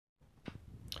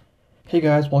Hey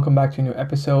guys, welcome back to a new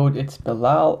episode. It's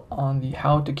Bilal on the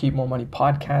How to Keep More Money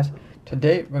podcast.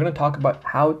 Today, we're going to talk about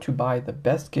how to buy the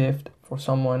best gift for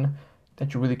someone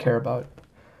that you really care about.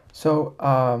 So,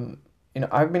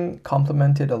 I've been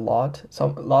complimented a lot. A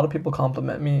lot of people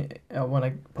compliment me when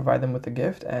I provide them with a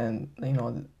gift, and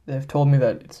they've told me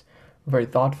that it's very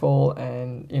thoughtful.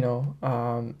 And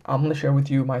I'm going to share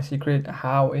with you my secret.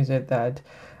 How is it that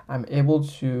I'm able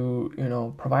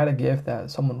to provide a gift that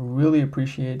someone really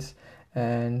appreciates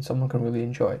and someone can really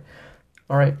enjoy.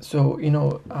 All right, so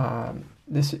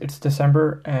this it's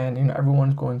December, and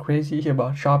everyone's going crazy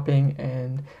about shopping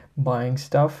and buying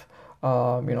stuff.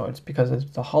 It's because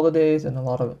it's the holidays and a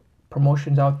lot of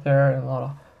promotions out there and a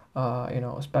lot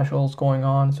of specials going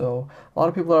on. So a lot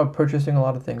of people are purchasing a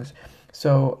lot of things.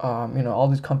 So all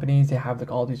these companies, they have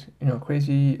like all these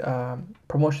crazy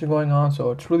promotions going on.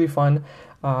 So it's really fun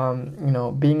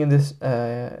being in this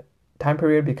time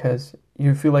period, because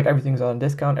you feel like everything's on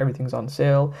discount, everything's on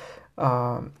sale.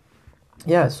 So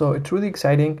it's really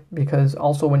exciting, because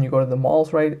also when you go to the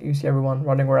malls, right, you see everyone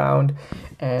running around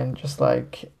and just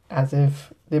like as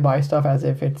if they buy stuff as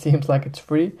if it seems like it's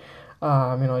free.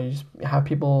 You just have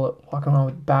people walking around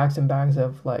with bags and bags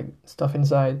of like stuff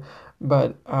inside.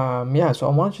 But so I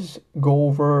want to just go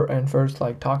over and first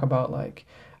like talk about like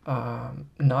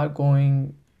not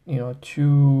going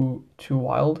too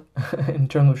wild in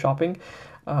terms of shopping.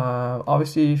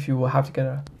 Obviously, if you will have to get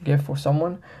a gift for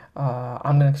someone,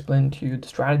 I'm gonna explain to you the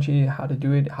strategy, how to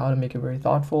do it, how to make it very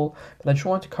thoughtful. But I just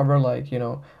want to cover like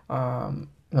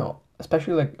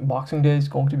especially like Boxing Day is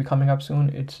going to be coming up soon.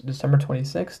 It's December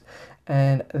 26th,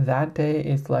 and that day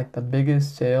is like the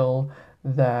biggest sale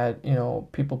that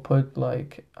people put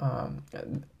like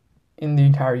in the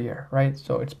entire year, right?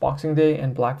 So it's Boxing Day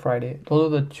and Black Friday.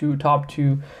 Those are the top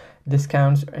two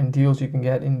discounts and deals you can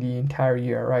get in the entire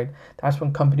year, right? That's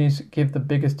when companies give the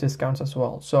biggest discounts as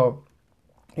well. So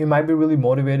you might be really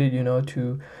motivated,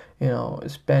 to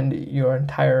spend your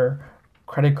entire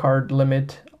credit card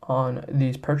limit on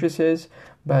these purchases,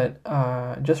 but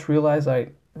just realize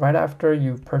like right after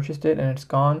you've purchased it and it's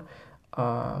gone,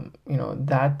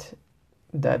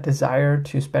 that desire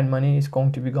to spend money is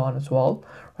going to be gone as well,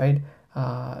 right?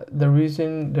 The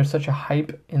reason there's such a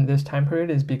hype in this time period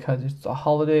is because it's the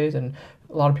holidays and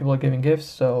a lot of people are giving gifts.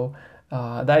 So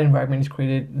that environment is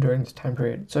created during this time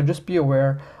period. So just be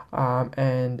aware.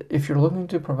 And if you're looking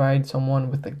to provide someone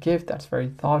with a gift that's very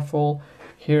thoughtful,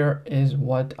 here is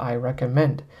what I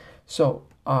recommend. So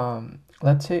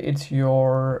let's say it's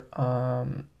your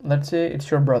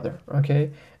brother,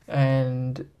 okay,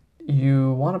 and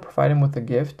you want to provide him with a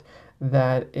gift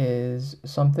that is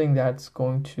something that's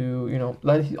going to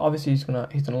obviously he's gonna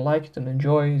like, he's gonna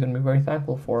enjoy, he's gonna be very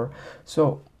thankful for.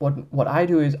 So what I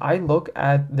do is I look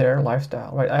at their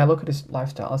lifestyle, right? I look at his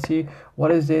lifestyle. I'll see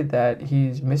what is it that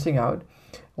he's missing out,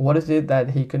 what is it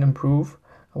that he can improve,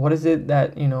 what is it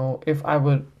that if I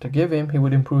were to give him, he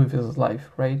would improve his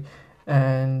life, right?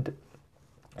 And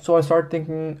so I start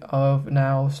thinking of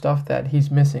now stuff that he's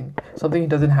missing, something he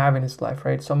doesn't have in his life,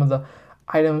 right? Some of the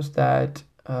items that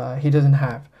he doesn't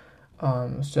have.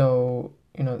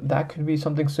 That could be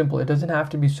something simple. It doesn't have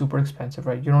to be super expensive,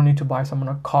 right? You don't need to buy someone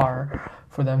a car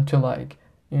for them to like,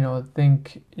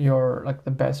 think you're like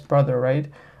the best brother, right?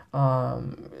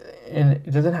 And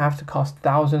it doesn't have to cost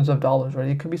thousands of dollars, right?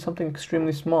 It could be something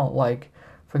extremely small. Like,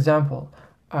 for example,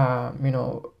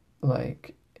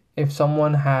 like if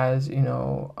someone has,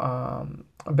 a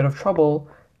bit of trouble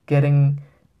getting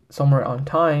somewhere on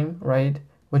time, right?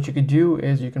 What you could do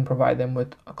is you can provide them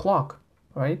with a clock,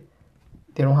 right?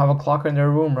 They don't have a clock in their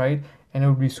room, right? And it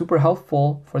would be super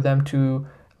helpful for them to,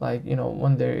 like,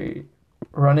 when they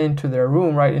run into their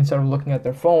room, right, instead of looking at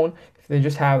their phone, if they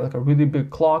just have like a really big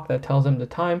clock that tells them the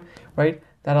time, right,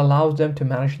 that allows them to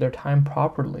manage their time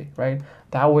properly, right?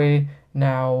 That way,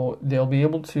 now they'll be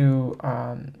able to,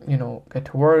 get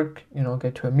to work,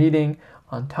 get to a meeting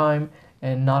on time,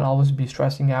 and not always be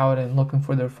stressing out and looking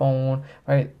for their phone,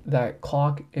 right? That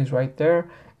clock is right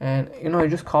there, and it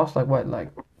just costs like what,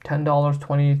 like $10,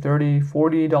 $20, $30,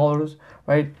 $40,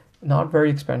 right? Not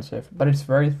very expensive, but it's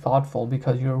very thoughtful,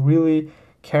 because you're really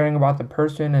caring about the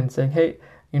person and saying, hey,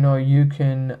 you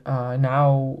can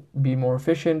now be more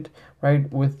efficient,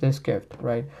 right, with this gift,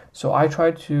 right? So I try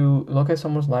to look at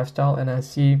someone's lifestyle and I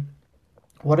see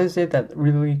what is it that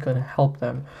really gonna help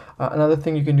them. Another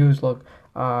thing you can do is look,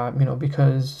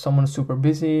 because someone's super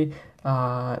busy,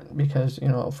 because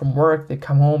from work they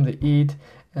come home, they eat,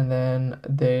 and then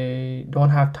they don't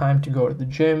have time to go to the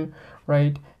gym,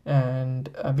 right? And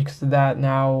because of that,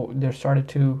 now they're started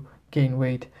to gain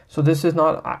weight. So this is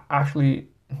not actually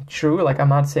true. Like, I'm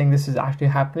not saying this is actually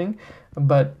happening,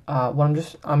 but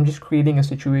what I'm just creating a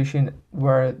situation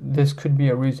where this could be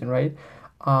a reason, right?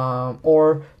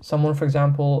 Or someone, for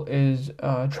example, is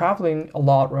traveling a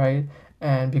lot, right?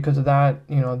 And because of that,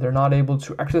 they're not able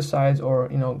to exercise or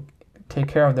take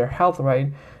care of their health,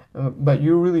 right? But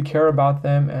you really care about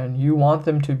them and you want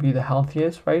them to be the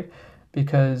healthiest, right?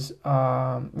 Because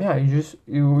yeah,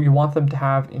 you want them to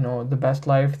have the best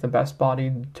life, the best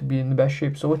body, to be in the best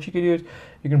shape. So what you can do is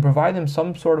you can provide them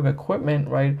some sort of equipment,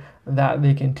 right, that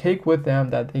they can take with them,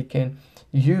 that they can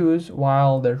use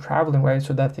while they're traveling, right,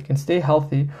 so that they can stay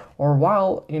healthy, or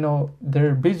while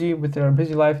they're busy with their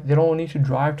busy life, they don't need to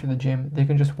drive to the gym, they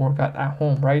can just work out at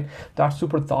home, right? That's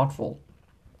super thoughtful.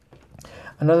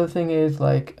 Another thing is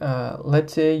like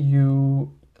let's say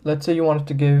you wanted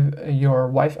to give your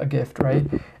wife a gift, right?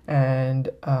 And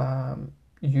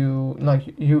you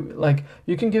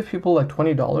can give people like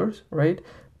 $20, right?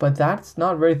 But that's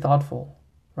not very thoughtful,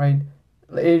 right?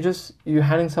 It just you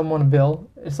handing someone a bill,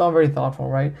 it's not very thoughtful,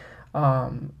 right?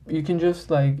 You can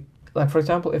just like for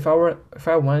example, if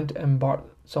I went and bought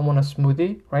someone a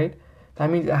smoothie, right? That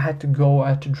means I had to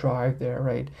drive there,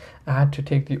 right? I had to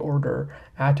take the order,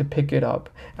 I had to pick it up,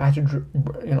 I had to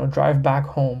drive back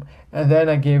home, and then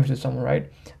I gave it to someone,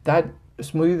 right? That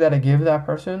smoothie that I gave that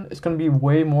person is going to be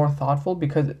way more thoughtful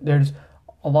because there's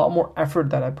a lot more effort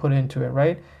that I put into it,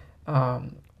 right?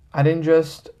 I didn't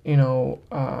just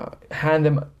hand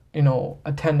them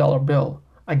a $10 bill.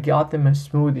 I got them a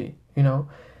smoothie,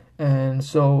 and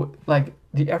so like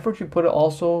the effort you put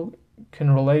also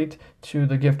can relate to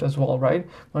the gift as well, right?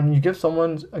 When you give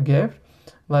someone a gift,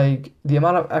 like the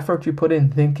amount of effort you put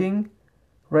in thinking,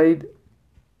 right?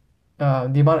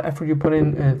 The amount of effort you put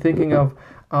in thinking of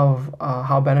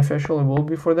how beneficial it will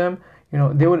be for them,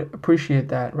 they would appreciate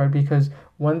that, right? Because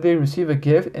when they receive a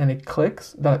gift and it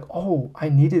clicks, they're like, oh, I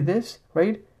needed this,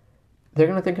 right? They're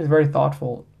gonna think it's very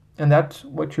thoughtful, and that's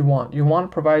what you want. You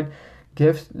want to provide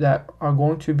gifts that are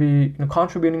going to be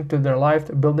contributing to their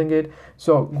life, building it.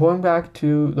 So going back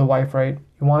to the wife, right?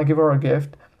 You want to give her a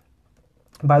gift.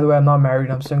 By the way, I'm not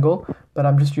married, I'm single, but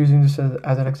I'm just using this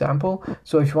as an example.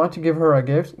 So if you want to give her a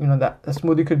gift, that a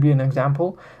smoothie could be an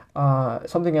example.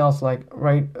 Something else like,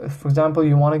 right, for example,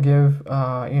 you want to give,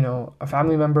 a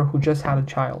family member who just had a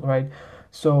child, right?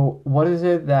 So what is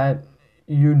it that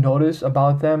you notice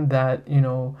about them that,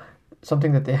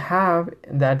 something that they have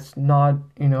that's not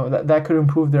that could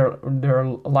improve their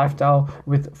lifestyle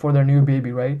for their new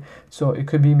baby, right? So it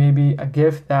could be maybe a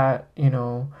gift that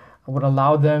would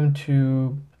allow them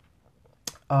to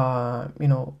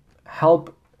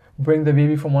help bring the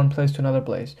baby from one place to another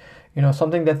place,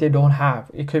 something that they don't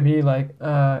have. It could be like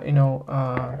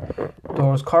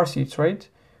those car seats, right,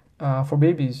 for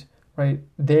babies, right?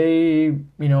 They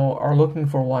are looking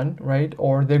for one, right?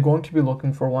 Or they're going to be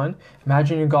looking for one.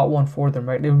 Imagine you got one for them,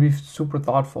 right? It would be super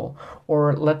thoughtful.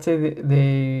 Or let's say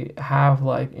they have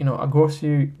like a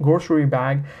grocery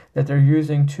bag that they're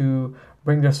using to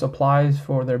bring their supplies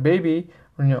for their baby,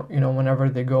 whenever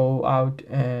they go out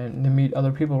and they meet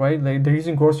other people, right? They're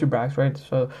using grocery bags, right?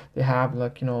 So they have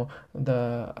like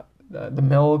the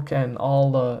milk and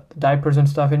all the diapers and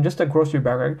stuff in just a grocery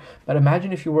bag, right? But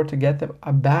imagine if you were to get them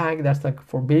a bag that's like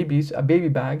for babies, a baby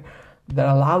bag that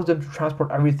allows them to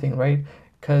transport everything, right?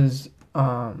 Because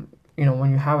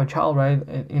when you have a child, right,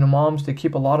 and, moms, they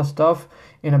keep a lot of stuff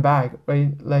in a bag,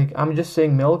 right? Like I'm just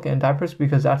saying milk and diapers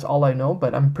because that's all I know,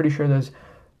 but I'm pretty sure there's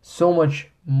so much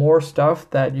more stuff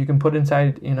that you can put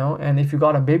inside, and if you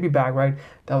got a baby bag, right,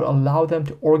 that would allow them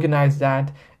to organize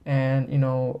that and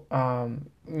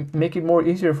make it more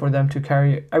easier for them to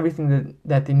carry everything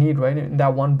that they need, right, in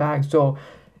that one bag. So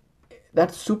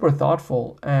that's super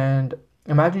thoughtful. And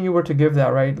imagine you were to give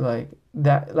that, right, like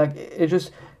that, like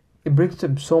it brings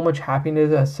them so much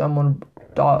happiness as someone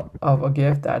thought of a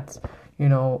gift that's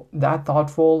that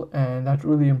thoughtful and that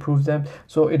really improves them.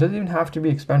 So it doesn't even have to be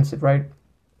expensive, right?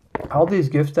 All these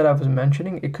gifts that I was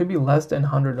mentioning, it could be less than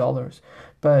 $100,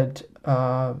 but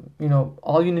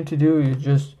all you need to do is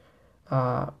just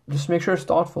make sure it's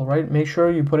thoughtful, right? Make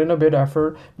sure you put in a bit of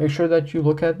effort. Make sure that you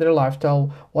look at their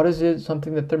lifestyle. What is it,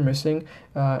 something that they're missing,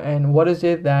 and what is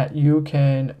it that you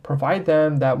can provide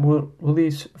them that will really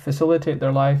facilitate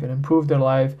their life and improve their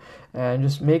life and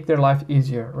just make their life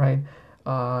easier, right?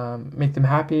 Make them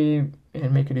happy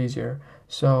and make it easier.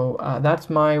 So that's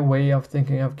my way of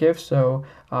thinking of gifts. So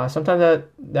sometimes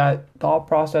that thought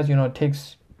process,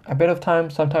 takes a bit of time.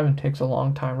 Sometimes it takes a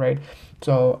long time, right?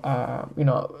 So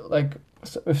like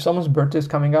if someone's birthday is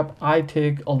coming up, I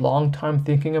take a long time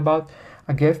thinking about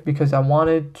a gift because I want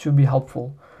it to be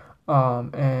helpful.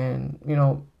 And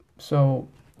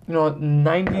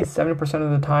 97%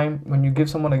 of the time when you give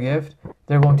someone a gift,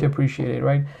 they're going to appreciate it,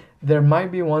 right? There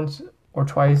might be once or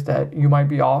twice that you might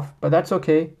be off, but that's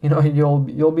okay.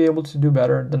 You'll be able to do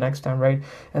better the next time, right?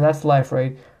 And that's life,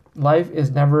 right? Life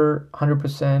is never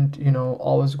 100%,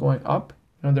 always going up.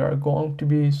 There are going to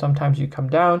be sometimes you come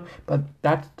down, but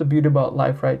that's the beauty about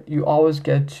life, right? You always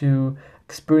get to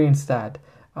experience that.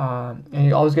 And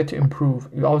you always get to improve.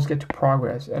 You always get to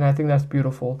progress. And I think that's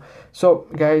beautiful. So,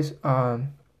 guys,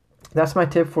 that's my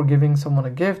tip for giving someone a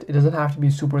gift. It doesn't have to be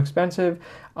super expensive.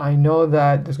 I know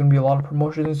that there's going to be a lot of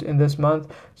promotions in this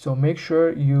month, so make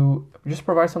sure you just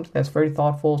provide something that's very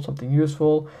thoughtful, something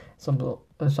useful,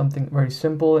 something very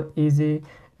simple, easy,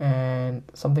 and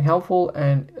something helpful,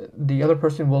 and the other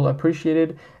person will appreciate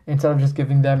it instead of just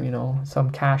giving them, some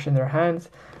cash in their hands.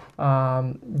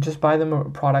 Just buy them a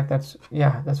product that's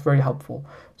very helpful.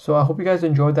 So I hope you guys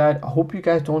enjoyed that. I hope you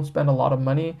guys don't spend a lot of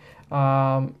money.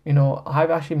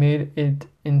 I've actually made it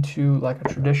into like a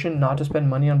tradition not to spend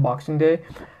money on Boxing Day.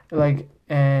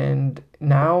 And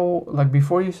now,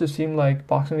 before it used to seem like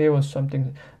Boxing Day was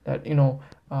something that,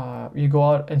 you go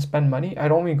out and spend money. I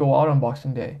don't really go out on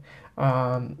Boxing Day.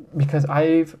 Because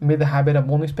I've made the habit of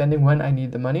only spending when I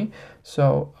need the money.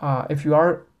 So, if you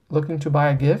are looking to buy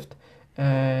a gift,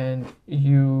 and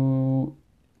you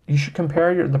should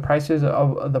compare the prices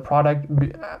of the product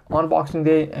on Boxing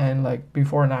Day and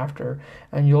before and after,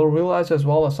 and you'll realize as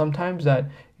well as sometimes that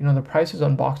the prices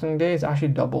on Boxing Day is actually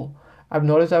double. I've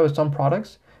noticed that with some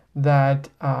products that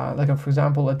for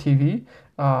example a TV,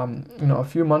 a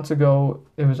few months ago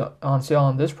it was on sale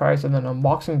on this price, and then on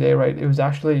Boxing Day, right, it was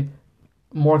actually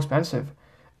more expensive,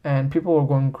 and people were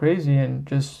going crazy and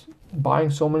just buying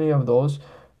so many of those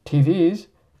TVs.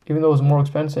 Even though it was more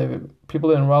expensive, people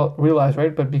didn't realize,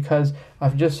 right? But because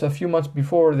of just a few months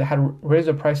before, they had raised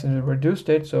the price and reduced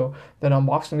it, so then on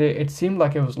Boxing Day, it seemed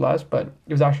like it was less, but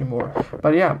it was actually more.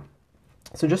 But yeah,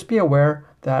 so just be aware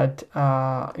that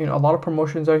a lot of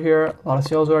promotions are here, a lot of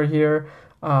sales are here.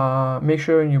 Make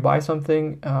sure when you buy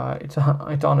something, it's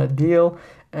on a deal,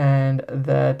 and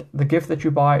that the gift that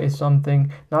you buy is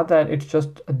something, not that it's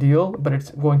just a deal, but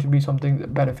it's going to be something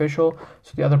beneficial,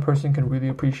 so the other person can really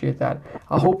appreciate that.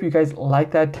 I hope you guys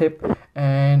like that tip,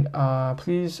 and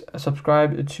please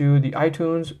subscribe to the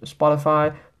iTunes,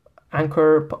 Spotify,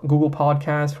 Anchor, Google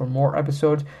Podcasts for more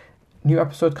episodes. New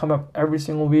episodes come up every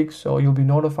single week, so you'll be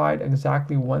notified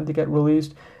exactly when they get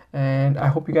released. And I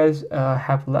hope you guys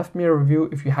have left me a review.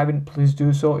 If you haven't, please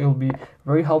do so. It'll be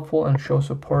very helpful and show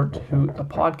support to the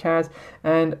podcast.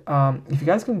 And if you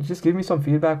guys can just give me some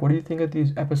feedback, what do you think of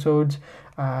these episodes?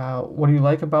 What do you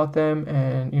like about them?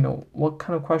 And what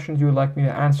kind of questions you would like me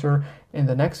to answer in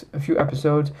the next few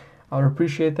episodes? I would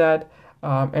appreciate that.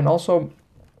 And also,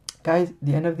 guys,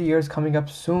 the end of the year is coming up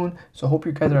soon, so I hope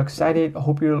you guys are excited. I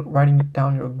hope you're writing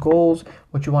down your goals,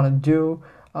 what you want to do.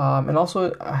 And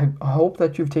also, I hope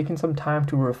that you've taken some time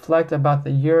to reflect about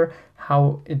the year,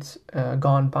 how it's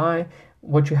gone by,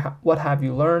 what have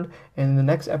you learned. And in the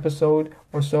next episode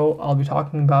or so, I'll be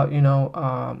talking about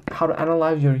how to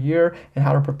analyze your year and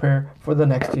how to prepare for the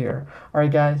next year. All right,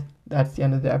 guys, that's the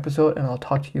end of the episode, and I'll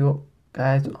talk to you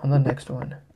guys on the next one.